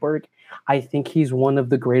Spielberg. I think he's one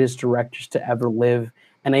of the greatest directors to ever live,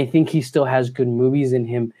 and I think he still has good movies in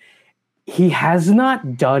him. He has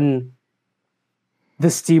not done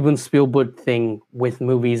the Steven Spielberg thing with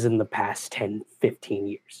movies in the past 10, 15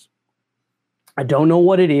 years. I don't know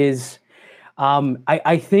what it is.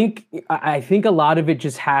 I think a lot of it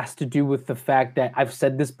just has to do with the fact that I've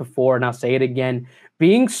said this before and I'll say it again.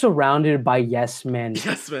 Being surrounded by yes men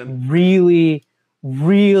really,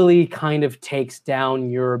 really kind of takes down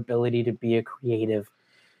your ability to be a creative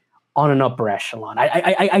on an upper echelon.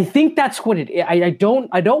 I think that's what it is. I don't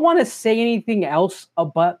want to say anything else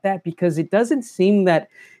about that because it doesn't seem that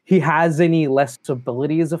he has any less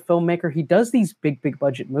ability as a filmmaker. He does these big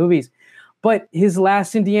budget movies, but his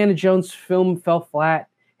last Indiana Jones film fell flat.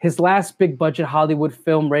 His last big budget Hollywood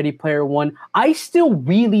film, Ready Player One, I still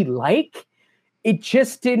really like. It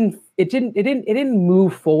just didn't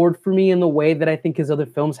move forward for me in the way that I think his other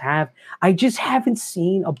films have. I just haven't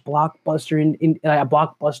seen a blockbuster a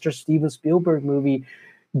blockbuster Steven Spielberg movie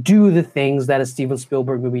do the things that a Steven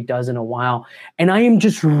Spielberg movie does in a while. And I am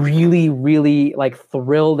just really, really like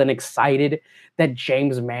thrilled and excited that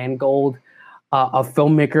James Mangold, a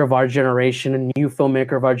filmmaker of our generation, a new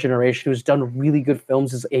filmmaker of our generation who's done really good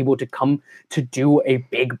films, is able to come to do a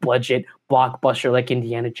big budget blockbuster like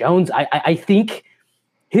Indiana Jones. I think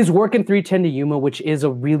his work in 310 to Yuma, which is a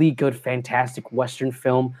really good, fantastic Western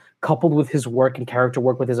film, coupled with his work and character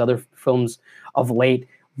work with his other films of late,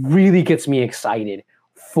 really gets me excited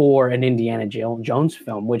for an Indiana Jones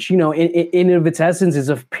film, which, in of its essence is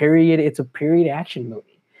it's a period action movie.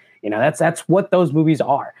 That's what those movies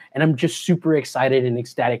are. And I'm just super excited and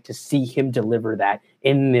ecstatic to see him deliver that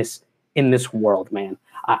in this world, man.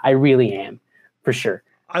 I really am, for sure.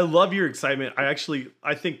 I love your excitement. I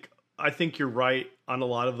think you're right on a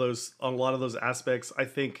lot of those aspects. I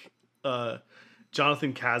think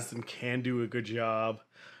Jonathan Kasdan can do a good job.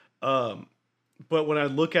 But when I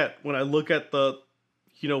look at the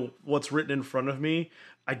what's written in front of me,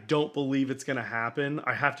 I don't believe it's going to happen.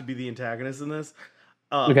 I have to be the antagonist in this.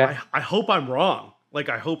 Okay. I hope I'm wrong. Like,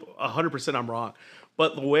 I hope 100% I'm wrong.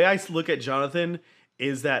 But the way I look at Jonathan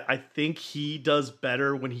is that I think he does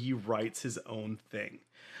better when he writes his own thing.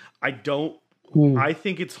 I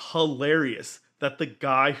think it's hilarious that the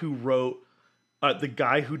guy who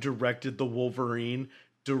directed The Wolverine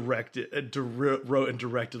wrote and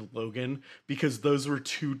directed Logan, because those were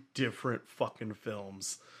two different fucking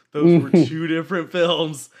films. Those were two different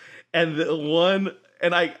films. And the one,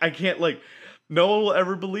 and I can't, like, no one will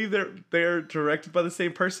ever believe they're directed by the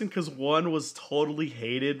same person, because one was totally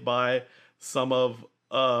hated by some of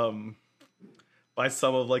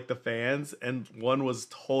like the fans, and one was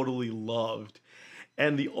totally loved.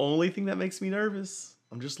 And the only thing that makes me nervous,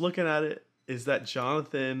 I'm just looking at it, is that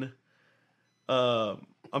Jonathan, I'm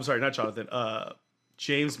sorry, not Jonathan,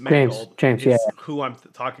 James Mangold, who I'm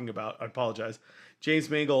talking about. I apologize. James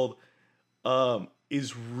Mangold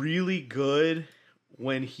is really good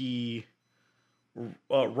when he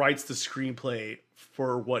writes the screenplay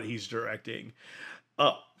for what he's directing.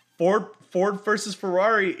 Ford versus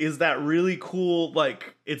Ferrari is that really cool,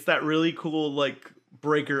 like, it's that really cool, like,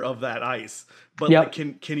 breaker of that ice. But like,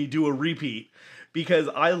 can he do a repeat? because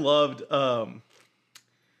I loved oh,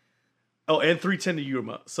 and 310 to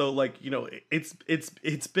Yuma. So like,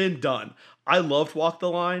 it's been done. I loved Walk the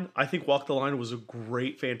Line. I think Walk the Line was a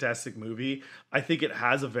great, fantastic movie. I think it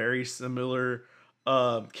has a very similar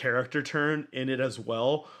character turn in it as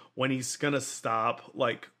well. When he's gonna stop,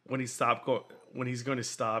 like when he's going to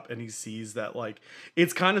stop and he sees that, like,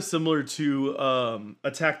 it's kind of similar to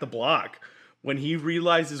Attack the Block, when he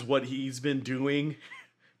realizes what he's been doing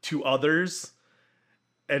to others,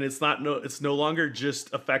 and it's no longer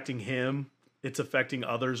just affecting him, it's affecting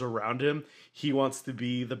others around him. He wants to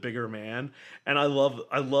be the bigger man. And I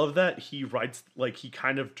love that he writes, like, he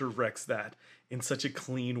kind of directs that in such a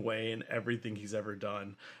clean way in everything he's ever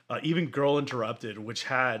done. Even Girl Interrupted, which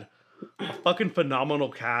had a fucking phenomenal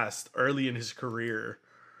cast early in his career.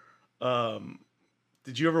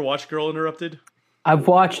 Did you ever watch Girl Interrupted? I've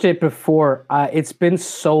watched it before. It's been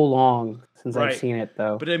so long since I've seen it,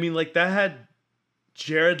 though. But I mean, like, that had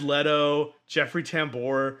Jared Leto, Jeffrey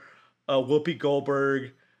Tambor, Whoopi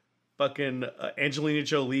Goldberg, fucking Angelina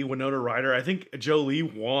Jolie, Winona Ryder. I think Jolie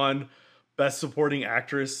won Best Supporting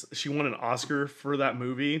Actress. She won an Oscar for that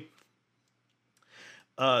movie.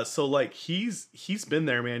 So like he's been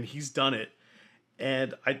there, man. He's done it,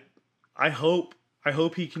 and I hope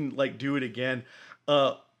he can like do it again.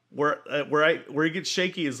 Where he gets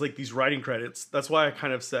shaky is like these writing credits. That's why I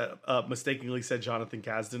kind of mistakenly said Jonathan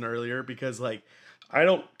Kasdan earlier, because like I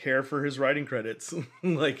don't care for his writing credits.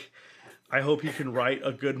 Like, I hope he can write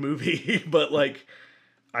a good movie, but like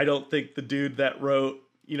I don't think the dude that wrote,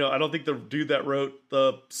 I don't think the dude that wrote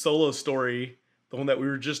the Solo Story, the one that we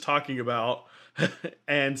were just talking about,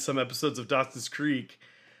 and some episodes of Dawson's Creek,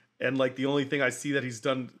 and like the only thing I see that he's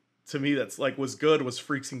done to me that's like was good was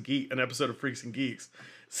an episode of Freaks and Geeks.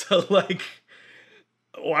 So like,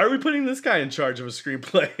 why are we putting this guy in charge of a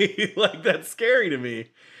screenplay? Like, that's scary to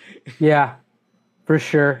me. Yeah, for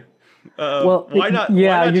sure. Well, why not?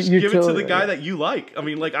 Yeah, why not just give it to the guy that you like? I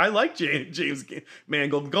mean, like, I like James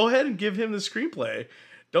Mangold. Go ahead and give him the screenplay.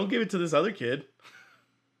 Don't give it to this other kid.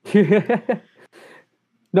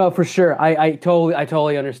 No, for sure. I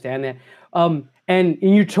totally understand that. And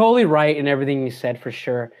you're totally right in everything you said, for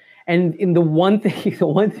sure. And in the one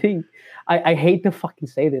thing, I hate to fucking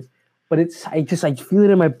say this, but I feel it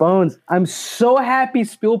in my bones. I'm so happy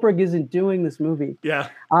Spielberg isn't doing this movie. Yeah.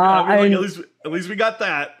 I mean, like, at least we got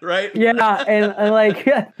that, right? Yeah, and like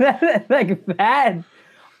like that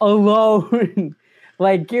alone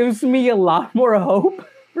like gives me a lot more hope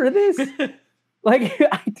for this. Like,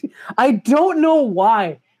 I don't know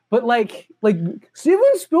why, but like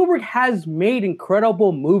Steven Spielberg has made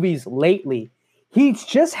incredible movies lately. He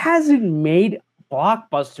just hasn't made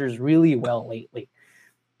blockbusters really well lately.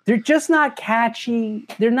 They're just not catchy.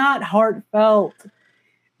 They're not heartfelt.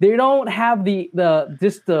 They don't have the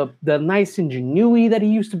nice ingenuity that he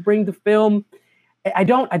used to bring to film. I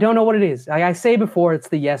don't know what it is. Like I say before, it's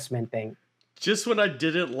the Yes Men thing. Just when I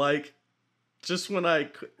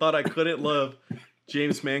thought I couldn't love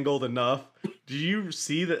James Mangold enough, do you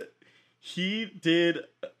see that he did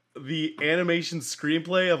the animation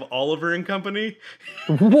screenplay of Oliver and Company?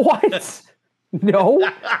 What? No.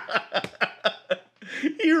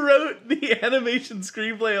 He wrote the animation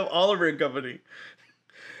screenplay of Oliver and Company.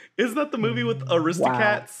 Isn't that the movie with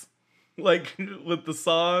Aristocats? Wow. Like, with the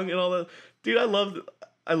song and all that? Dude, I love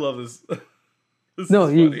this. This is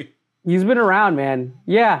funny. He's been around, man.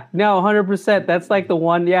 Yeah, no, 100%. That's like the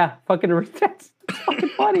one. Yeah, that's fucking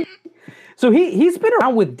funny. So he's been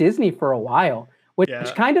around with Disney for a while, which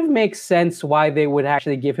kind of makes sense why they would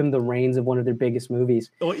actually give him the reins of one of their biggest movies.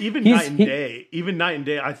 Well, even Night and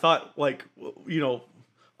Day, I thought, like,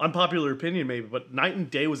 unpopular opinion maybe, but Night and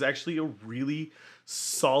Day was actually a really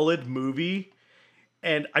solid movie,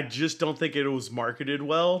 and I just don't think it was marketed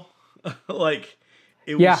well. Like,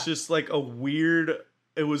 it was just like a weird.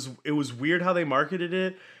 It was weird how they marketed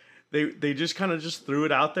it. They just kind of just threw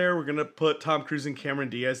it out there. We're gonna put Tom Cruise and Cameron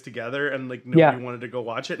Diaz together, and like nobody wanted to go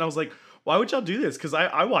watch it. And I was like, why would y'all do this? Because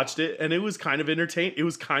I watched it and it was kind of entertaining. It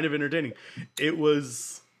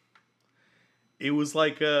was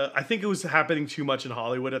like I think it was happening too much in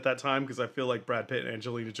Hollywood at that time, because I feel like Brad Pitt and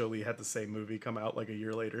Angelina Jolie had the same movie come out like a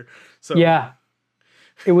year later. So yeah.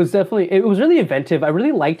 It was really inventive. I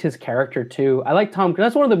really liked his character too. I like Tom.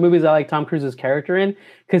 That's one of the movies I like Tom Cruise's character in,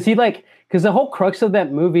 because the whole crux of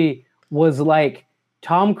that movie was like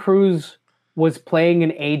Tom Cruise was playing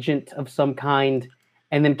an agent of some kind,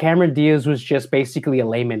 and then Cameron Diaz was just basically a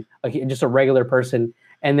layman, just a regular person,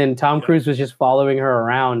 and then Tom Cruise was just following her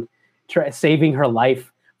around, saving her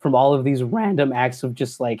life from all of these random acts of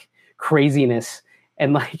just like craziness,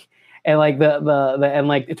 and towards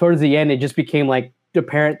the end, it just became like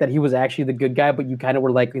apparent that he was actually the good guy, but you kind of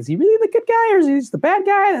were like, is he really the good guy or is he the bad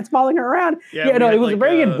guy that's following her around? Yeah, no, it was like, a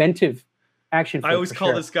very inventive action film. I always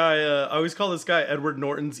call this guy Edward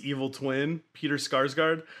Norton's evil twin, Peter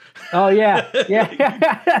Skarsgård. Oh yeah,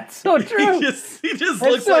 that's so true. He just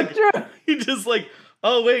looks so like true. He just like,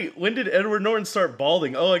 oh wait, when did Edward Norton start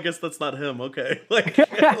balding? Oh, I guess that's not him. Okay, like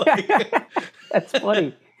that's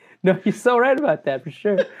funny. No, you're so right about that for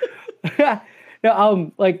sure.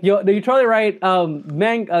 No, like you're totally right.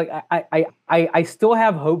 Man, I still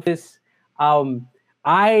have hope.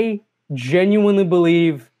 I genuinely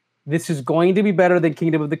believe this is going to be better than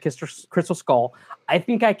Kingdom of the Crystal Skull. I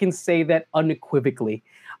think I can say that unequivocally.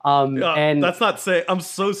 And that's not saying. I'm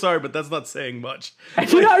so sorry, but that's not saying much.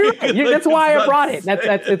 You're not right. That's why I brought it.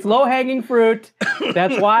 That's it's low hanging fruit.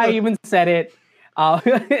 That's why I even said it.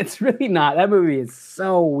 It's really not. That movie is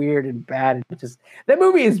so weird and bad. That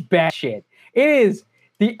movie is bad shit. It is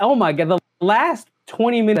oh my god, the last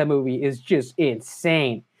 20 minutes of that movie is just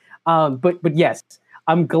insane. But yes,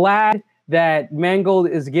 I'm glad that Mangold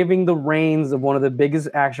is giving the reins of one of the biggest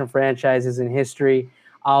action franchises in history.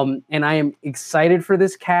 And I am excited for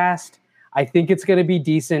this cast. I think it's going to be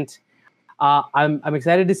decent. I'm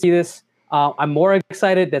excited to see this. I'm more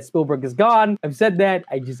excited that Spielberg is gone. I've said that.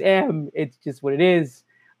 I just am. It's just what it is.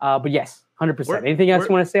 But yes, 100%. Anything else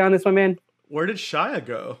you want to say on this one, man? Where did Shia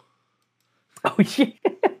go? Oh, yeah.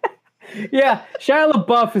 Yeah, Shia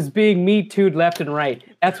LaBeouf is being Me Too'd left and right.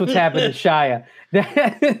 That's what's happened to Shia.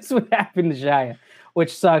 That's what happened to Shia,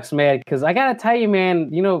 which sucks, man. Because I gotta tell you,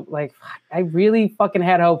 man, like I really fucking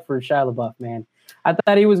had hope for Shia LaBeouf, man. I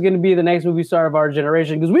thought he was gonna be the next movie star of our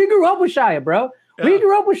generation because we grew up with Shia, bro. Yeah. We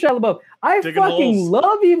grew up with Shia LaBeouf. I fucking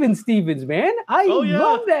love Even Stevens, man. I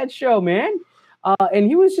love that show, man. And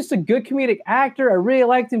he was just a good comedic actor. I really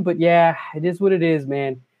liked him, but yeah, it is what it is,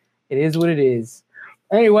 man. It is what it is.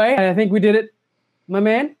 Anyway, I think we did it, my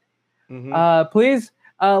man. Mm-hmm. Please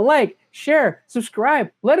like, share,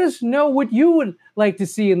 subscribe. Let us know what you would like to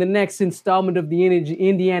see in the next installment of the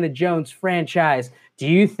Indiana Jones franchise. Do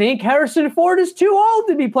you think Harrison Ford is too old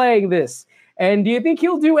to be playing this? And do you think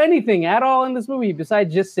he'll do anything at all in this movie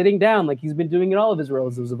besides just sitting down like he's been doing in all of his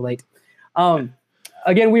roles as of late?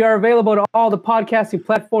 Again, we are available to all the podcasting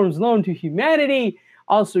platforms known to humanity.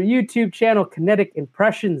 Also, YouTube channel Kinetic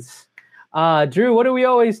Impressions. Drew, what do we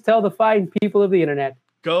always tell the fine people of the internet?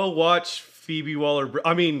 Go watch Phoebe Waller.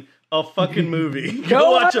 A fucking movie.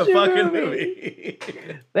 Go watch a fucking movie.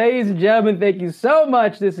 Ladies and gentlemen, thank you so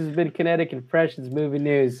much. This has been Kinetic Impressions Movie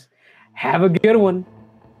News. Have a good one.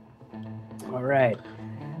 All right.